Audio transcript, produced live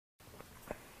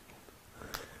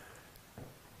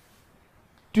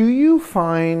Do you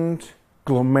find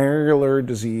glomerular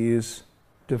disease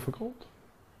difficult?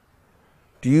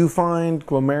 Do you find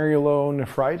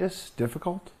glomerulonephritis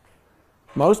difficult?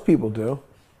 Most people do.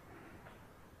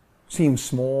 Seems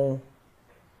small,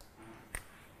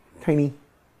 tiny.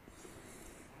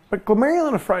 But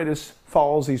glomerulonephritis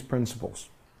follows these principles.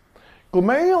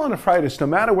 Glomerulonephritis, no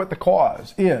matter what the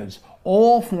cause is,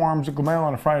 all forms of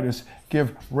glomerulonephritis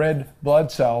give red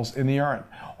blood cells in the urine.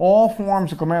 All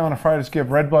forms of glomerulonephritis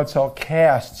give red blood cell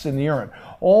casts in the urine.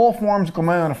 All forms of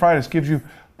glomerulonephritis gives you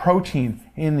protein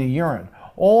in the urine.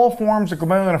 All forms of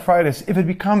glomerulonephritis, if it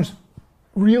becomes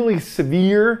really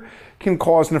severe, can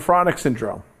cause nephrotic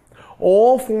syndrome.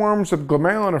 All forms of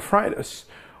glomerulonephritis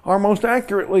are most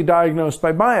accurately diagnosed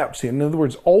by biopsy. In other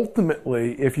words,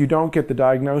 ultimately, if you don't get the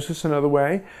diagnosis another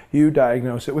way, you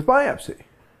diagnose it with biopsy.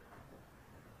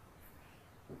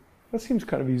 That seems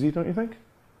kind of easy, don't you think?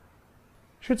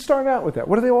 Should start out with that.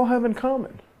 What do they all have in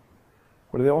common?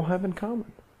 What do they all have in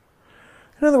common?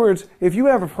 In other words, if you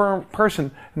have a person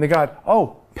and they got,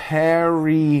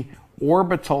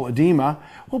 periorbital edema.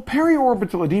 Well,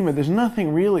 periorbital edema, there's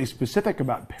nothing really specific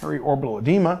about periorbital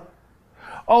edema.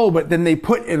 But then they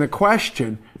put in the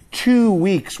question 2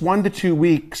 weeks, 1 to 2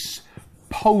 weeks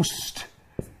post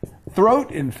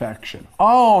throat infection.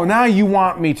 Oh, now you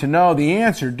want me to know the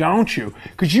answer, don't you?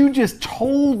 Because you just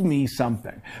told me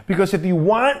something. Because if you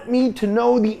want me to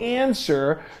know the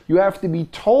answer, you have to be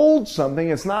told something.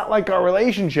 It's not like our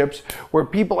relationships where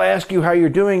people ask you how you're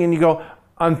doing and you go,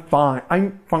 I'm fine,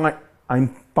 I'm fine,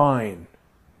 I'm fine,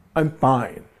 I'm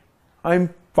fine,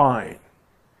 I'm fine.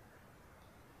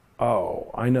 Oh,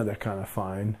 I know that kind of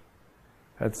fine.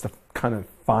 That's the kind of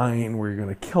fine where you're going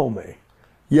to kill me.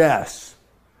 Yes.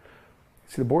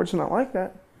 See, the boards are not like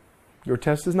that. Your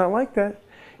test is not like that.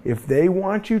 If they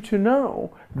want you to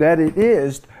know that it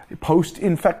is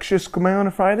post-infectious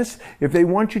glomerulonephritis, if they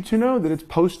want you to know that it's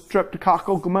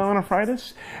post-streptococcal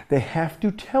glomerulonephritis, they have to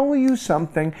tell you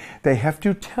something. They have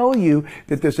to tell you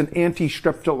that there's an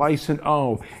anti-streptolysin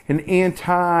O, an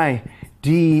anti-DNase,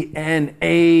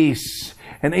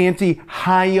 an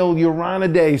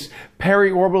anti-hyaluronidase,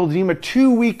 periorbital edema,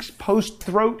 2 weeks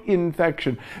post-throat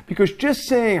infection. Because just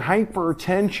saying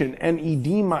hypertension and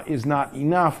edema is not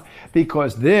enough,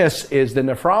 because this is the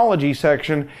nephrology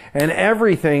section, and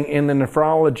everything in the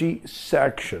nephrology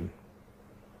section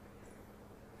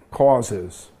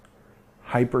causes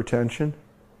hypertension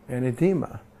and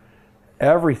edema.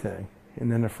 Everything in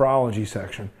the nephrology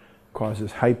section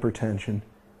causes hypertension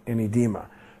and edema.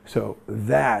 So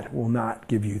that will not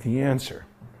give you the answer.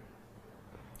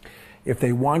 If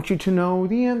they want you to know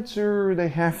the answer, they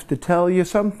have to tell you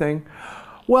something.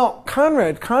 Well,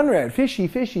 Conrad,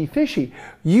 fishy.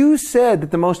 You said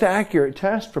that the most accurate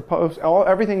test for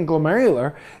everything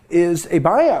glomerular is a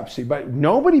biopsy, but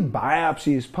nobody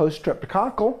biopsies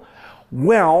post-streptococcal.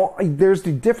 Well, there's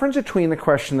the difference between the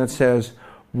question that says,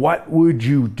 what would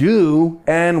you do,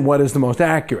 and what is the most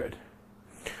accurate?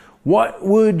 What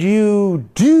would you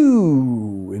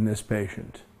do in this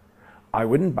patient? I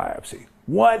wouldn't biopsy.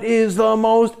 What is the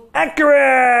most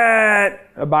accurate?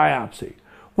 A biopsy.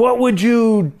 What would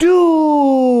you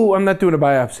do? I'm not doing a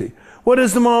biopsy. What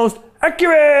is the most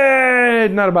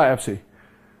accurate? Not a biopsy.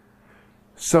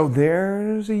 So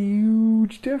there's a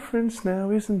huge difference now,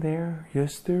 isn't there?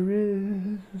 Yes, there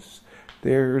is.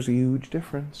 There's a huge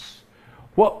difference.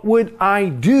 What would I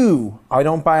do? I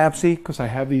don't biopsy because I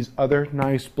have these other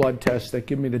nice blood tests that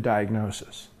give me the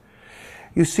diagnosis.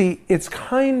 You see, it's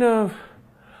kind of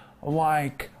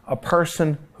like a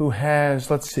person who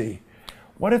has, let's see,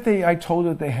 what if I told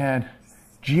you that they had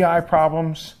GI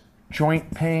problems,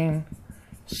 joint pain,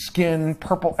 skin,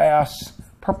 purple ass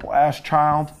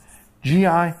child,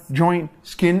 GI, joint,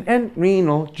 skin and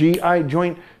renal, GI,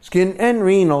 joint, skin and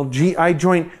renal, GI,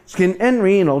 joint, skin and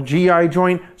renal, GI,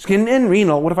 joint, skin and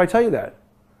renal. What if I tell you that?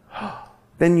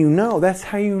 Then you know, that's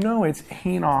how you know it's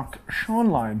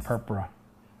Henoch-Schönlein purpura.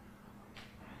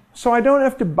 So I don't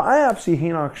have to biopsy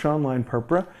Henoch-Schönlein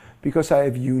purpura because I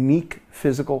have unique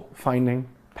physical finding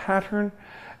pattern,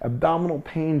 abdominal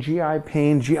pain, GI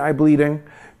bleeding,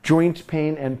 joint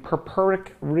pain, and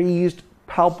purpuric raised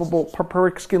palpable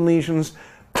purpuric skin lesions,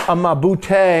 a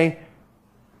mabute.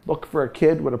 Look for a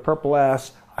kid with a purple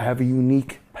ass. I have a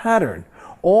unique pattern.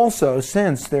 Also,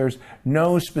 since there's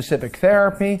no specific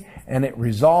therapy and it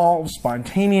resolves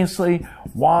spontaneously,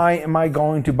 why am I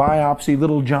going to biopsy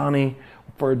little Johnny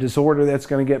for a disorder that's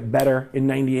going to get better in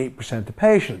 98% of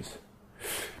patients?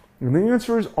 And the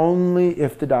answer is only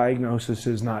if the diagnosis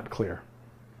is not clear.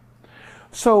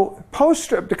 So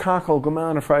post-streptococcal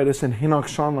glomerulonephritis and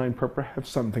Henoch-Schönlein purpura have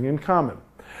something in common.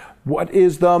 What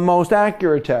is the most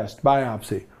accurate test?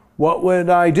 Biopsy. What would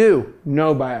I do?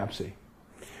 No biopsy.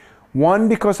 One,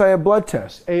 because I have blood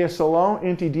tests, ASLO,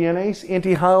 anti-DNase,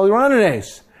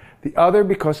 anti-hyaluronidase. The other,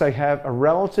 because I have a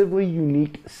relatively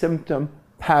unique symptom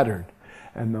pattern.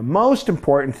 And the most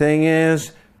important thing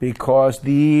is because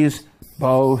these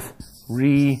both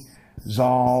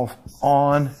resolve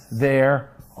on their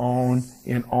own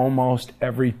in almost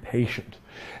every patient.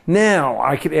 Now,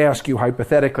 I could ask you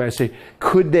hypothetically, I say,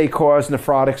 could they cause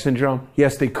nephrotic syndrome?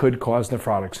 Yes, they could cause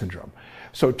nephrotic syndrome.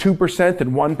 So 2%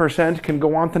 and 1% can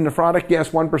go on to nephrotic? Yes,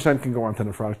 1% can go on to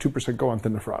nephrotic, 2% go on to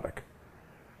nephrotic.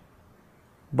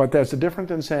 But that's different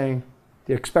than saying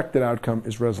the expected outcome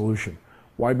is resolution.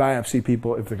 Why biopsy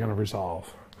people if they're going to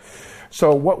resolve?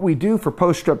 So what we do for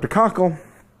post-streptococcal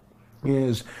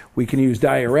is we can use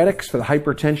diuretics for the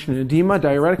hypertension and edema,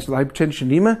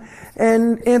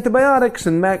 and antibiotics.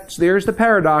 And there's the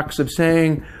paradox of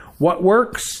saying what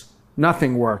works?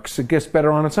 Nothing works. It gets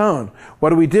better on its own.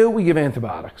 What do? We give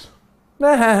antibiotics.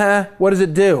 What does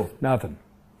it do? Nothing.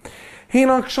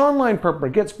 Henox-online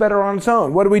purpura gets better on its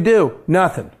own. What do?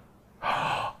 Nothing.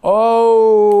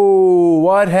 Oh,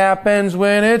 what happens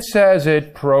when it says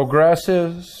it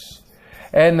progresses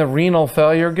and the renal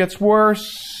failure gets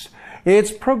worse?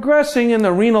 It's progressing and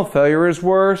the renal failure is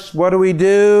worse. What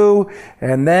do?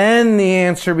 And then the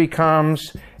answer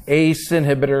becomes ACE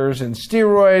inhibitors and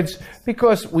steroids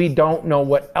because we don't know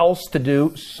what else to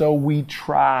do, so we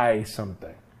try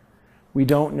something. We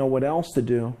don't know what else to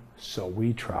do, so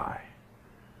we try.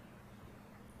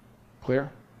 Clear?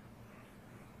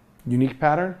 Unique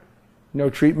pattern,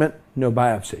 no treatment, no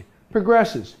biopsy.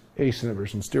 Progresses, ACE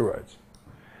inhibitors and steroids.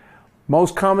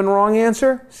 Most common wrong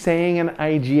answer, saying an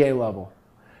IgA level.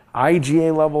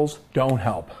 IgA levels don't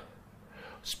help.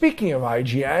 Speaking of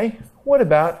IgA, what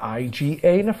about IgA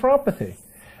nephropathy?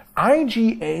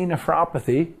 IgA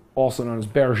nephropathy, also known as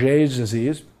Berger's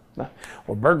disease,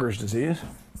 or Berger's disease,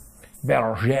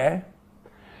 Berger.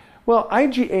 Well,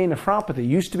 IgA nephropathy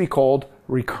used to be called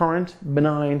recurrent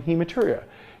benign hematuria.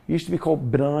 It used to be called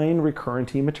benign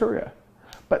recurrent hematuria.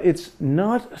 But it's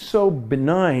not so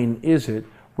benign, is it,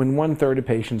 when 1/3 of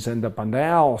patients end up on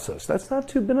dialysis? That's not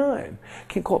too benign.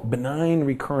 Can't call it benign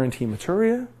recurrent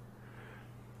hematuria.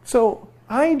 So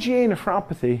IgA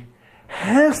nephropathy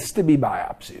has to be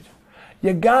biopsied.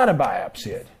 You gotta biopsy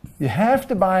it. You have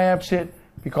to biopsy it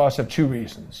because of two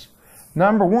reasons.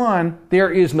 Number one, there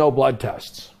is no blood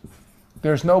tests.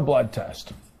 There's no blood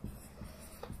test.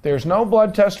 There's no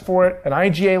blood test for it, and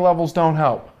IgA levels don't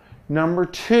help. Number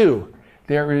two,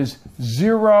 there is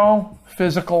zero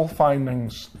physical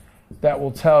findings that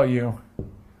will tell you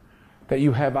that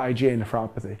you have IgA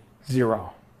nephropathy.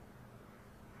 Zero.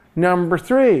 Number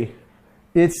three,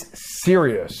 it's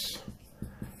serious.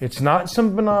 It's not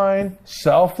some benign,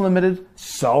 self-limited,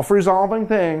 self-resolving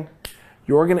thing.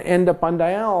 You're going to end up on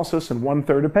dialysis in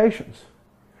 1/3 of patients.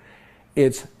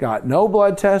 It's got no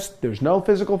blood test. There's no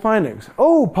physical findings.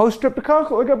 Oh,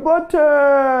 post-streptococcal, I got blood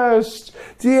tests.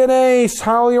 DNase,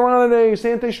 hyaluronidase,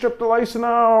 anti-streptolysin.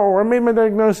 I made my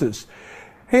diagnosis.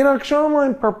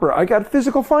 Henox-online purpura, I got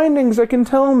physical findings that can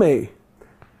tell me.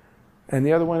 And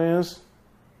the other one is,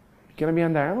 you're going to be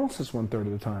on dialysis 1/3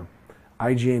 of the time.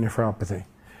 IgA nephropathy.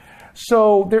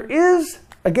 So there is,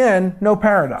 again, no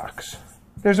paradox.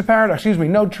 There's a paradox,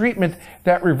 no treatment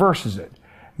that reverses it.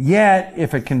 Yet,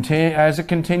 if it as it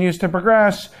continues to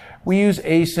progress, we use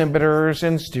ACE inhibitors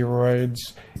and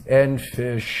steroids and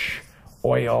fish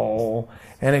oil,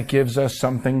 and it gives us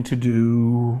something to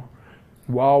do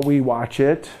while we watch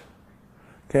it.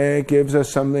 Okay, it gives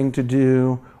us something to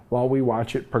do while we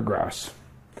watch it progress.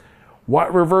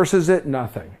 What reverses it?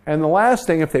 Nothing. And the last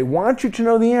thing, if they want you to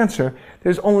know the answer,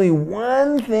 there's only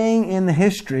one thing in the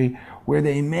history where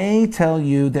they may tell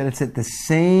you that it's at the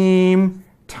same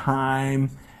time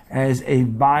as a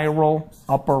viral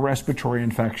upper respiratory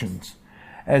infections.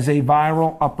 As a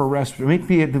viral upper respiratory, it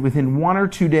may be within 1 or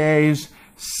 2 days,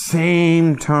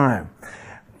 same time.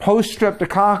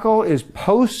 Post-streptococcal is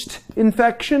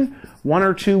post-infection, 1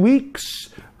 or 2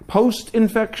 weeks.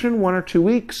 Post-infection, 1 or 2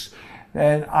 weeks.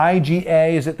 And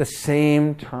IgA is at the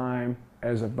same time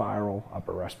as a viral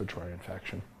upper respiratory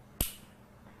infection.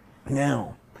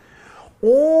 Now,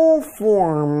 all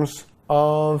forms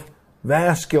of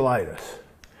vasculitis,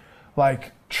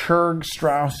 like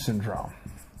Churg-Strauss syndrome.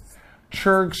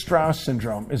 Churg-Strauss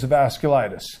syndrome is a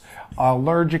vasculitis.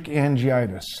 Allergic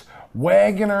angiitis.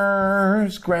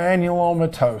 Wegener's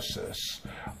granulomatosis.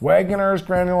 Wegener's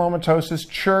granulomatosis,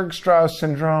 Churg-Strauss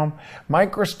syndrome,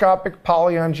 microscopic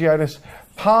polyangiitis,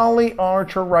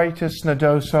 polyarteritis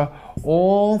nodosa,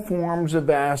 all forms of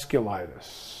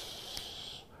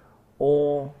vasculitis.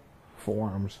 All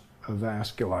forms of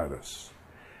vasculitis.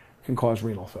 can cause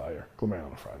renal failure,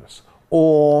 glomerulonephritis.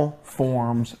 All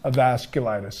forms of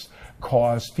vasculitis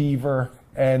cause fever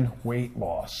and weight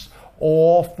loss.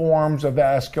 All forms of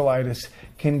vasculitis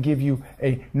can give you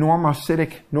a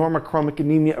normocytic, normochromic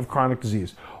anemia of chronic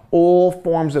disease. All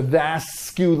forms of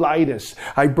vasculitis.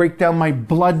 I break down my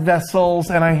blood vessels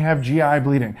and I have GI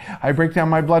bleeding. I break down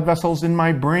my blood vessels in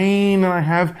my brain and I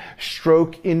have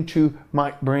stroke into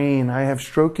my brain. I have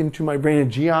stroke into my brain and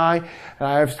GI, and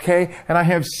I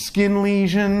have skin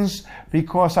lesions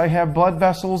because I have blood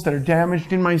vessels that are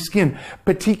damaged in my skin.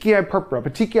 Petechiae purpura.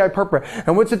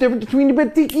 And what's the difference between a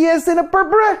petechias and a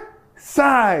purpura?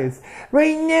 Size.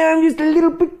 Right now I'm just a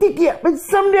little petechia, but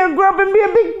someday I'll grow up and be a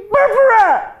big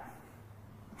purpura.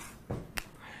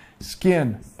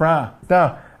 Skin,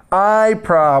 eye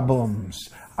problems,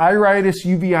 iritis,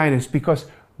 uveitis, because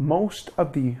most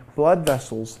of the blood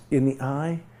vessels in the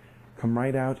eye come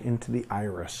right out into the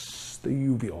iris, the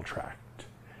uveal tract.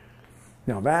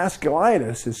 Now,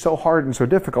 vasculitis is so hard and so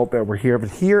difficult that we're here, but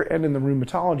here and in the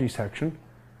rheumatology section,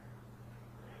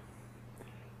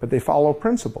 but they follow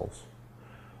principles.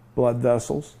 Blood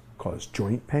vessels cause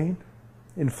joint pain,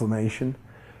 inflammation,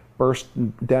 burst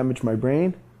and damage my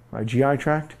brain, my GI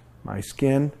tract, my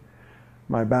skin,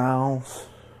 my bowels,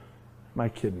 my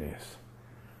kidneys.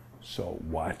 So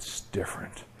what's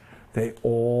different? They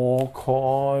all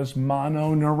cause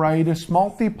mononeuritis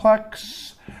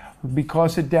multiplex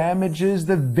because it damages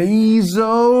the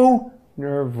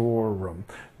vasonervorum.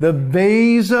 The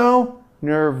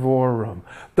vasonervorum.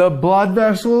 The blood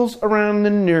vessels around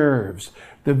the nerves.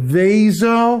 The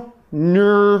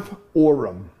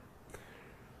vasonervorum.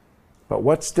 But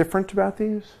what's different about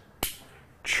these?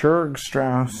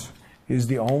 Churg-Strauss is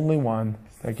the only one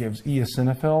that gives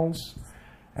eosinophils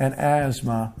and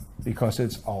asthma because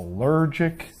it's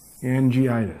allergic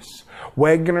angiitis.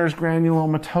 Wegener's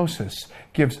granulomatosis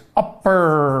gives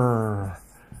upper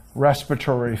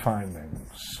respiratory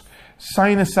findings.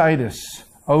 Sinusitis,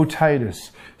 otitis,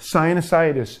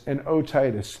 sinusitis and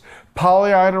otitis.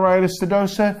 Polyarteritis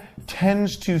nodosa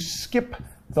tends to skip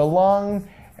the lung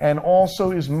and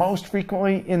also is most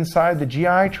frequently inside the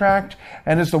GI tract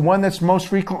and is the one that's most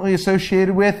frequently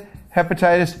associated with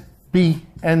hepatitis B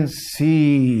and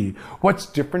C. What's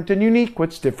different and unique?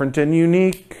 What's different and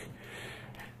unique?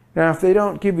 Now, if they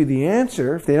don't give you the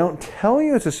answer, if they don't tell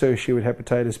you it's associated with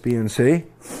hepatitis B and C,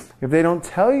 if they don't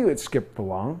tell you it skipped the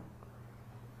lung,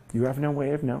 you have no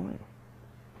way of knowing.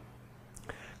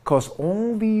 Because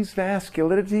all these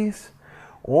vasculitides,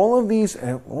 all of these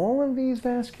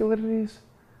vasculitides,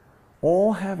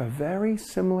 all have a very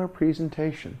similar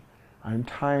presentation. I'm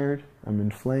tired, I'm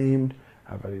inflamed,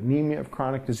 I've got anemia of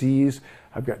chronic disease,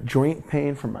 I've got joint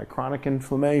pain from my chronic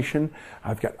inflammation,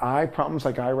 I've got eye problems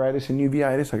like iritis and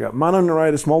uveitis, I've got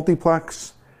mononeuritis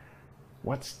multiplex.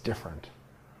 What's different?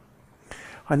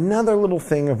 Another little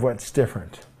thing of what's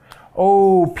different.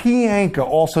 Oh, P-ANCA,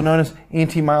 also known as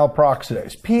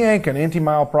anti-myeloperoxidase. P-ANCA and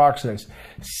anti-myeloperoxidase.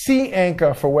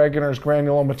 C-ANCA for Wegener's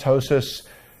granulomatosis,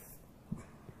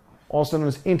 also known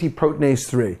as antiproteinase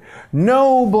 3.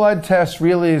 No blood test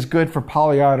really is good for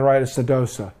polyarteritis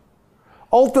nodosa.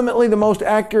 Ultimately, the most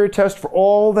accurate test for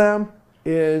all of them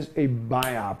is a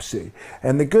biopsy.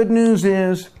 And the good news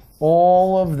is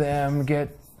all of them get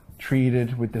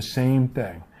treated with the same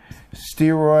thing.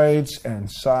 Steroids and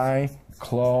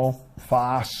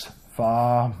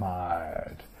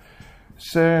cyclophosphamide.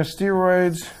 So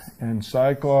steroids and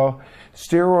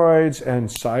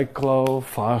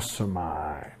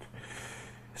cyclophosphamide.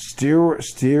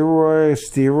 Steroids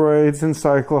and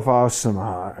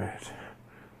cyclophosphamide.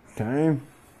 Okay?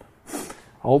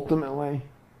 Ultimately,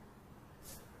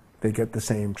 they get the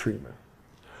same treatment.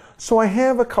 So I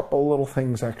have a couple little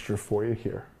things extra for you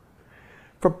here.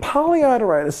 For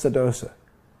polyarteritis nodosa,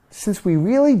 since we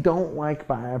really don't like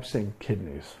biopsying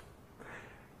kidneys,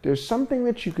 there's something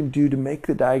that you can do to make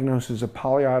the diagnosis of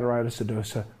polyarteritis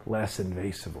nodosa less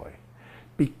invasively.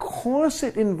 Because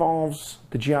it involves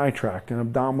the GI tract and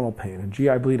abdominal pain and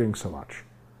GI bleeding so much,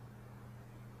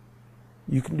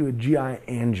 you can do a GI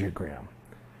angiogram.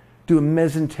 Do a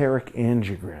mesenteric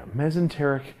angiogram.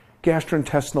 Mesenteric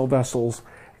gastrointestinal vessels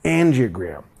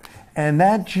angiogram. And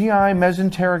that GI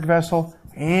mesenteric vessel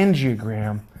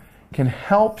angiogram can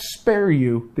help spare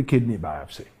you the kidney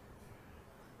biopsy.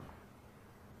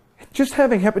 Just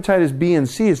having hepatitis B and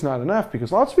C is not enough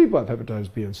because lots of people have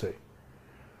hepatitis B and C.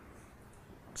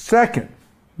 Second,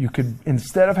 you could,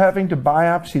 instead of having to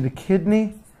biopsy the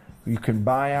kidney, you can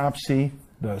biopsy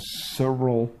the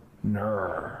sural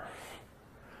nerve.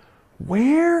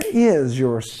 Where is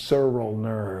your sural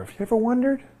nerve? You ever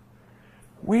wondered?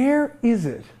 Where is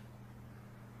it?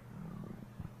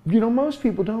 You know, most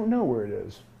people don't know where it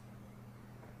is.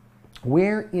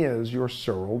 Where is your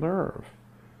sural nerve?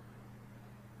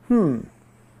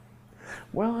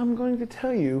 Well, I'm going to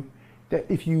tell you that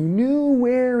if you knew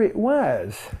where it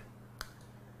was,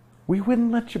 we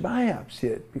wouldn't let you biopsy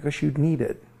it because you'd need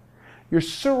it. Your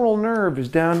sural nerve is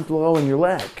down below in your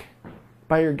leg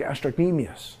by your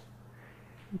gastrocnemius.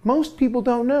 Most people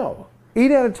don't know.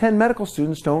 8 out of 10 medical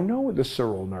students don't know what the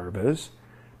sural nerve is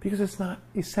because it's not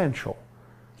essential.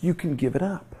 You can give it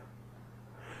up,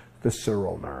 the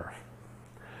sural nerve.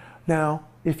 Now,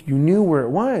 if you knew where it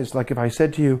was, like if I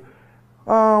said to you,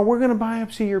 we're going to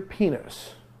biopsy your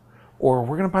penis, or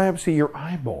we're going to biopsy your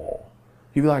eyeball,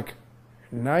 you'd be like,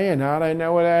 no, you're not. I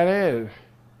know what that is.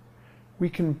 We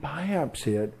can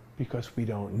biopsy it because we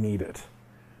don't need it.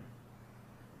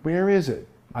 Where is it?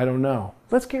 I don't know.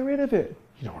 Let's get rid of it.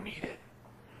 You don't need it.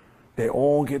 They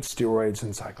all get steroids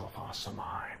and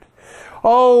cyclophosphamide.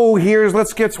 Oh,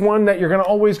 let's get one that you're going to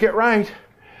always get right.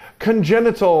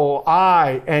 Congenital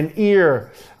eye and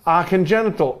ear.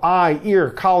 Congenital eye, ear,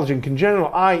 collagen.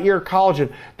 Congenital eye, ear,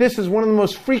 collagen. This is one of the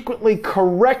most frequently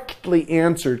correctly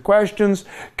answered questions.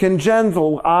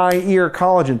 Congenital eye, ear,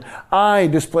 collagen. Eye,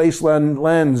 displaced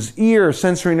lens. Ear,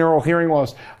 sensory neural hearing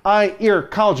loss. Eye, ear,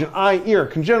 collagen. Eye, ear,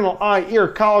 congenital eye, ear,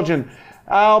 collagen.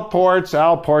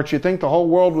 Alports. You think the whole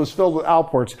world was filled with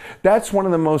Alports. That's one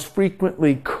of the most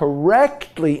frequently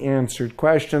correctly answered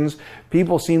questions.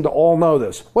 People seem to all know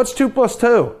this. What's 2 plus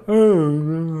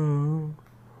 2?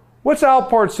 What's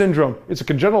Alport syndrome? It's a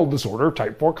congenital disorder of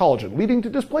type 4 collagen, leading to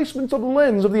displacements of the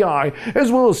lens of the eye,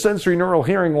 as well as sensory neural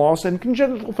hearing loss and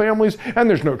congenital families, and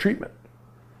there's no treatment.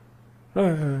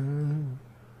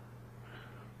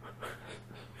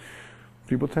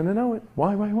 People tend to know it.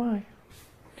 Why?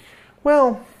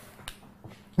 Well,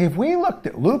 if we looked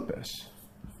at lupus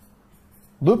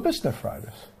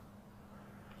nephritis,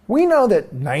 we know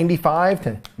that 95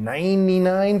 to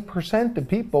 99% of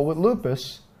people with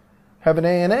lupus have an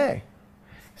ANA.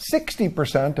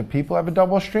 60% of people have a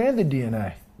double-stranded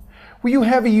DNA. Well, you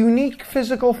have unique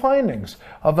physical findings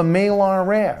of a malar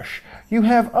rash. You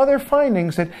have other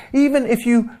findings that even if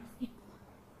you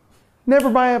never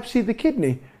biopsied the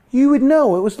kidney, you would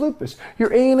know it was lupus.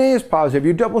 Your ANA is positive.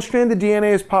 Your double-stranded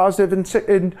DNA is positive in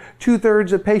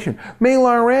 2/3 of patients.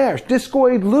 Malar rash,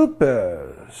 discoid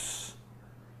lupus.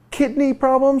 Kidney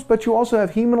problems, but you also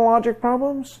have hematologic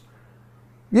problems.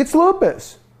 It's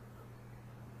lupus.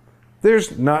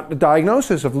 The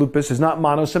diagnosis of lupus is not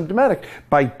monosymptomatic.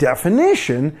 By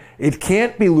definition, it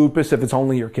can't be lupus if it's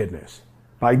only your kidneys.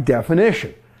 By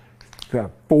definition. You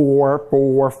have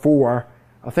four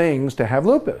things to have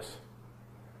lupus.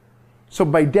 So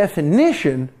by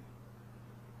definition,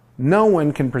 no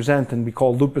one can present and be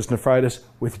called lupus nephritis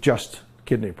with just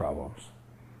kidney problems.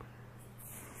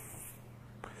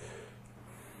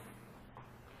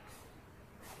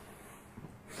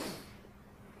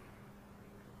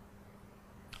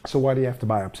 So why do you have to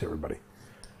biopsy everybody?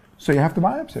 So you have to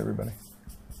biopsy everybody.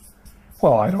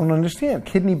 Well, I don't understand.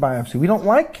 Kidney biopsy. We don't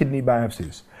like kidney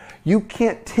biopsies. You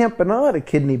can't tamponade a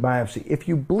kidney biopsy. If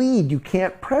you bleed, you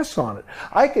can't press on it.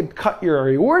 I could cut your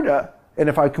aorta, and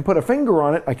if I can put a finger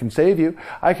on it, I can save you.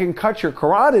 I can cut your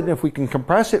carotid, and if we can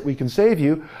compress it, we can save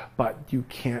you. But you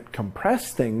can't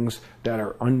compress things that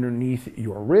are underneath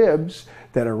your ribs,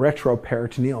 that are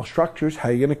retroperitoneal structures. How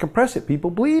are you going to compress it?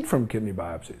 People bleed from kidney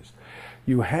biopsies.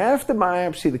 You have to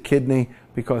biopsy the kidney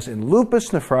because in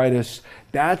lupus nephritis,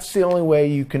 that's the only way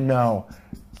you can know.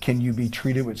 Can you be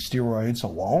treated with steroids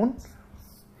alone?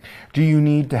 Do you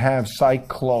need to have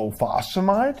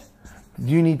cyclophosphamide?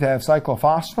 Do you need to have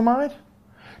cyclophosphamide?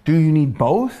 Do you need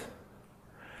both?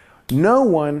 No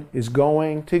one is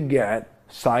going to get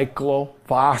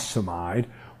cyclophosphamide,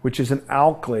 which is an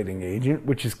alkylating agent,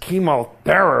 which is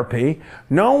chemotherapy.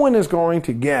 No one is going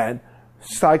to get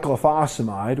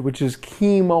cyclophosphamide, which is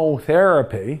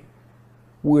chemotherapy,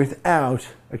 without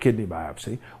a kidney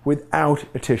biopsy, without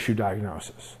a tissue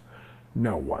diagnosis.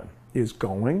 No one is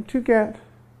going to get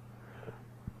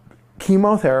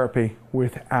chemotherapy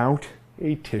without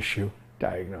a tissue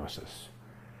diagnosis.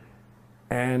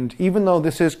 And even though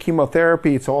this is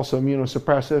chemotherapy, it's also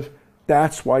immunosuppressive.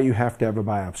 That's why you have to have a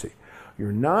biopsy.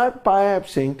 You're not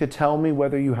biopsying to tell me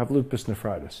whether you have lupus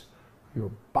nephritis.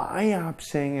 You're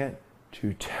biopsying it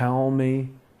to tell me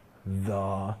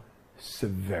the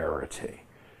severity.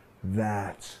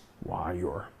 That's why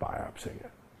you're biopsying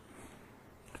it.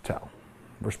 To tell.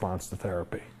 Response to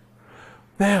therapy.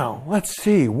 Now, let's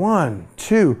see. 1,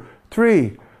 2,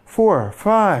 3, 4,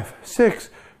 5, 6,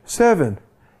 7,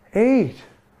 8.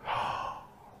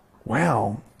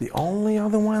 Well, the only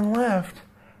other one left,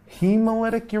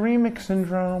 hemolytic uremic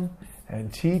syndrome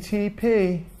and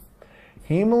TTP.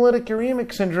 Hemolytic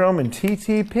uremic syndrome and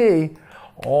TTP,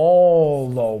 all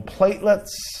low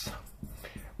platelets.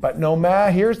 But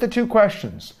here's the two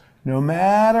questions. No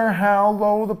matter how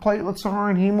low the platelets are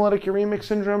in hemolytic uremic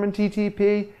syndrome and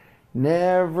TTP,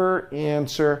 never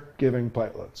answer giving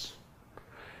platelets.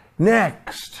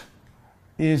 Next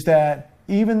is that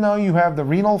even though you have the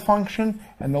renal function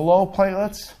and the low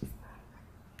platelets,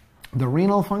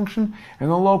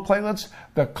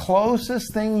 the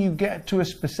closest thing you get to a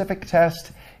specific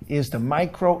test is the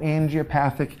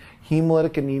microangiopathic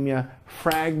hemolytic anemia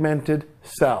fragmented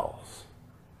cells.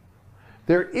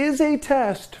 There is a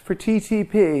test for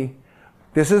TTP.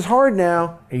 This is hard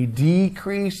now, a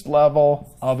decreased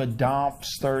level of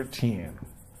ADAMPS13.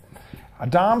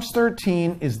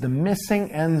 ADAMPS13 is the missing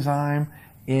enzyme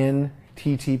in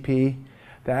TTP.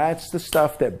 That's the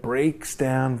stuff that breaks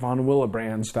down von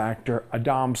Willebrand's factor,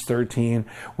 ADAMPS13.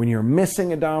 When you're missing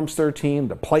ADAMPS13,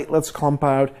 the platelets clump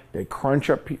out, they crunch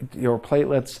up your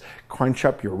platelets, crunch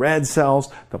up your red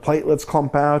cells. The platelets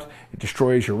clump out, it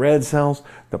destroys your red cells.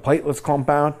 The platelets clump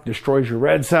out, destroys your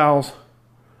red cells.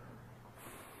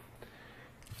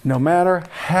 No matter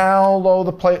how low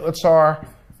the platelets are,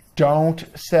 don't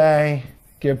say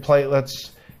give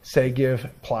platelets. Say give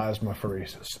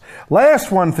plasmapheresis.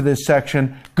 Last one for this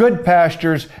section, good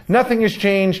pastures. Nothing has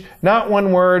changed, not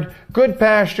one word. Good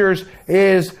pastures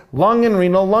is lung and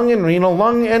renal, lung and renal,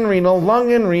 lung and renal,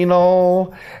 lung and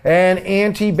renal, and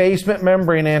anti-basement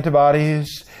membrane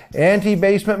antibodies.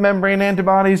 Anti-basement membrane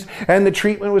antibodies, and the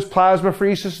treatment was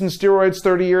plasmapheresis and steroids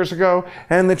 30 years ago,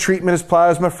 and the treatment is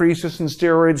plasmapheresis and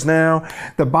steroids now.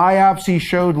 The biopsy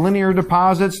showed linear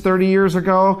deposits 30 years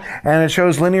ago, and it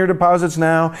shows linear deposits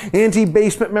now.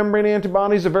 Anti-basement membrane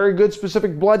antibodies, a very good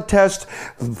specific blood test.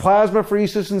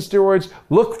 Plasmapheresis and steroids,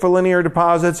 look for linear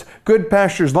deposits. Good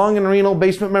pastures, lung and renal,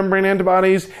 basement membrane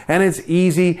antibodies, and it's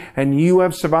easy, and you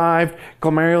have survived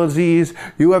glomerular disease.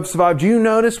 You have survived. Do you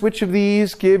notice which of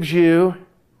these gives you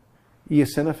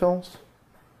eosinophils?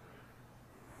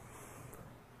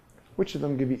 Which of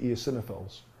them give you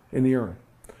eosinophils in the urine?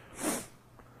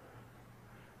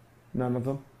 None of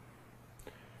them.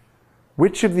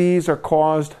 Which of these are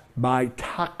caused by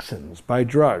toxins, by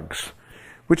drugs?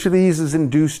 Which of these is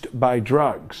induced by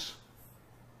drugs?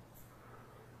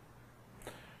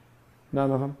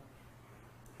 None of them.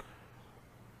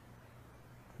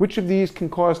 Which of these can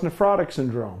cause nephrotic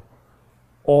syndrome?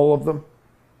 All of them.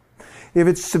 If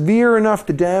it's severe enough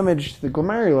to damage the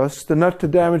glomerulus,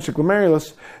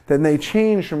 then they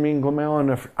change from being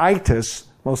glomerulonephritis,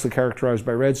 mostly characterized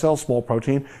by red cell, small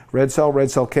protein, red cell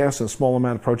cast, and a small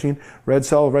amount of protein, red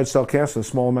cell cast, and a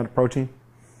small amount of protein,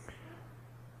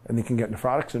 and you can get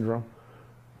nephrotic syndrome.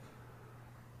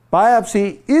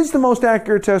 Biopsy is the most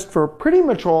accurate test for pretty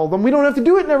much all of them. We don't have to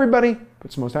do it in everybody, but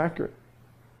it's the most accurate.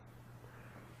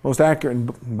 Most accurate in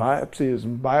biopsy is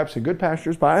biopsy, good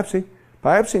pastures, biopsy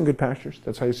in good pastures.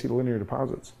 That's how you see the linear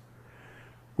deposits.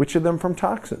 Which of them from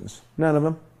toxins? None of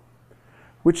them.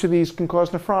 Which of these can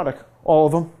cause nephrotic? All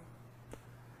of them.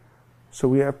 So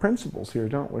we have principles here,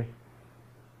 don't we?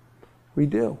 We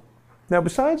do. Now,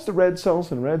 besides the red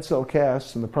cells and red cell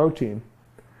casts and the protein,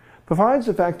 besides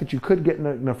the fact that you could get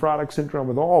nephrotic syndrome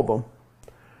with all of them,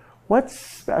 what's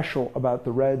special about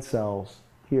the red cells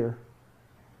here?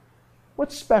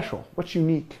 What's special? What's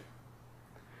unique?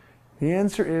 The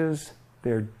answer is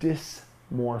they're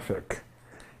dysmorphic.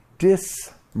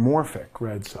 Dysmorphic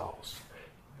red cells.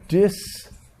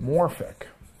 Dysmorphic.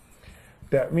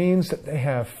 That means that they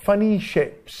have funny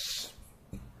shapes.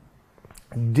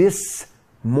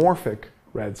 Dysmorphic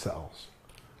red cells.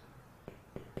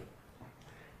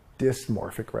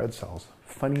 Dysmorphic red cells.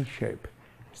 Funny shape.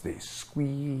 As they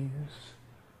squeeze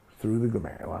through the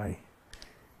glomeruli,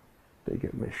 they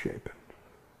get misshapen.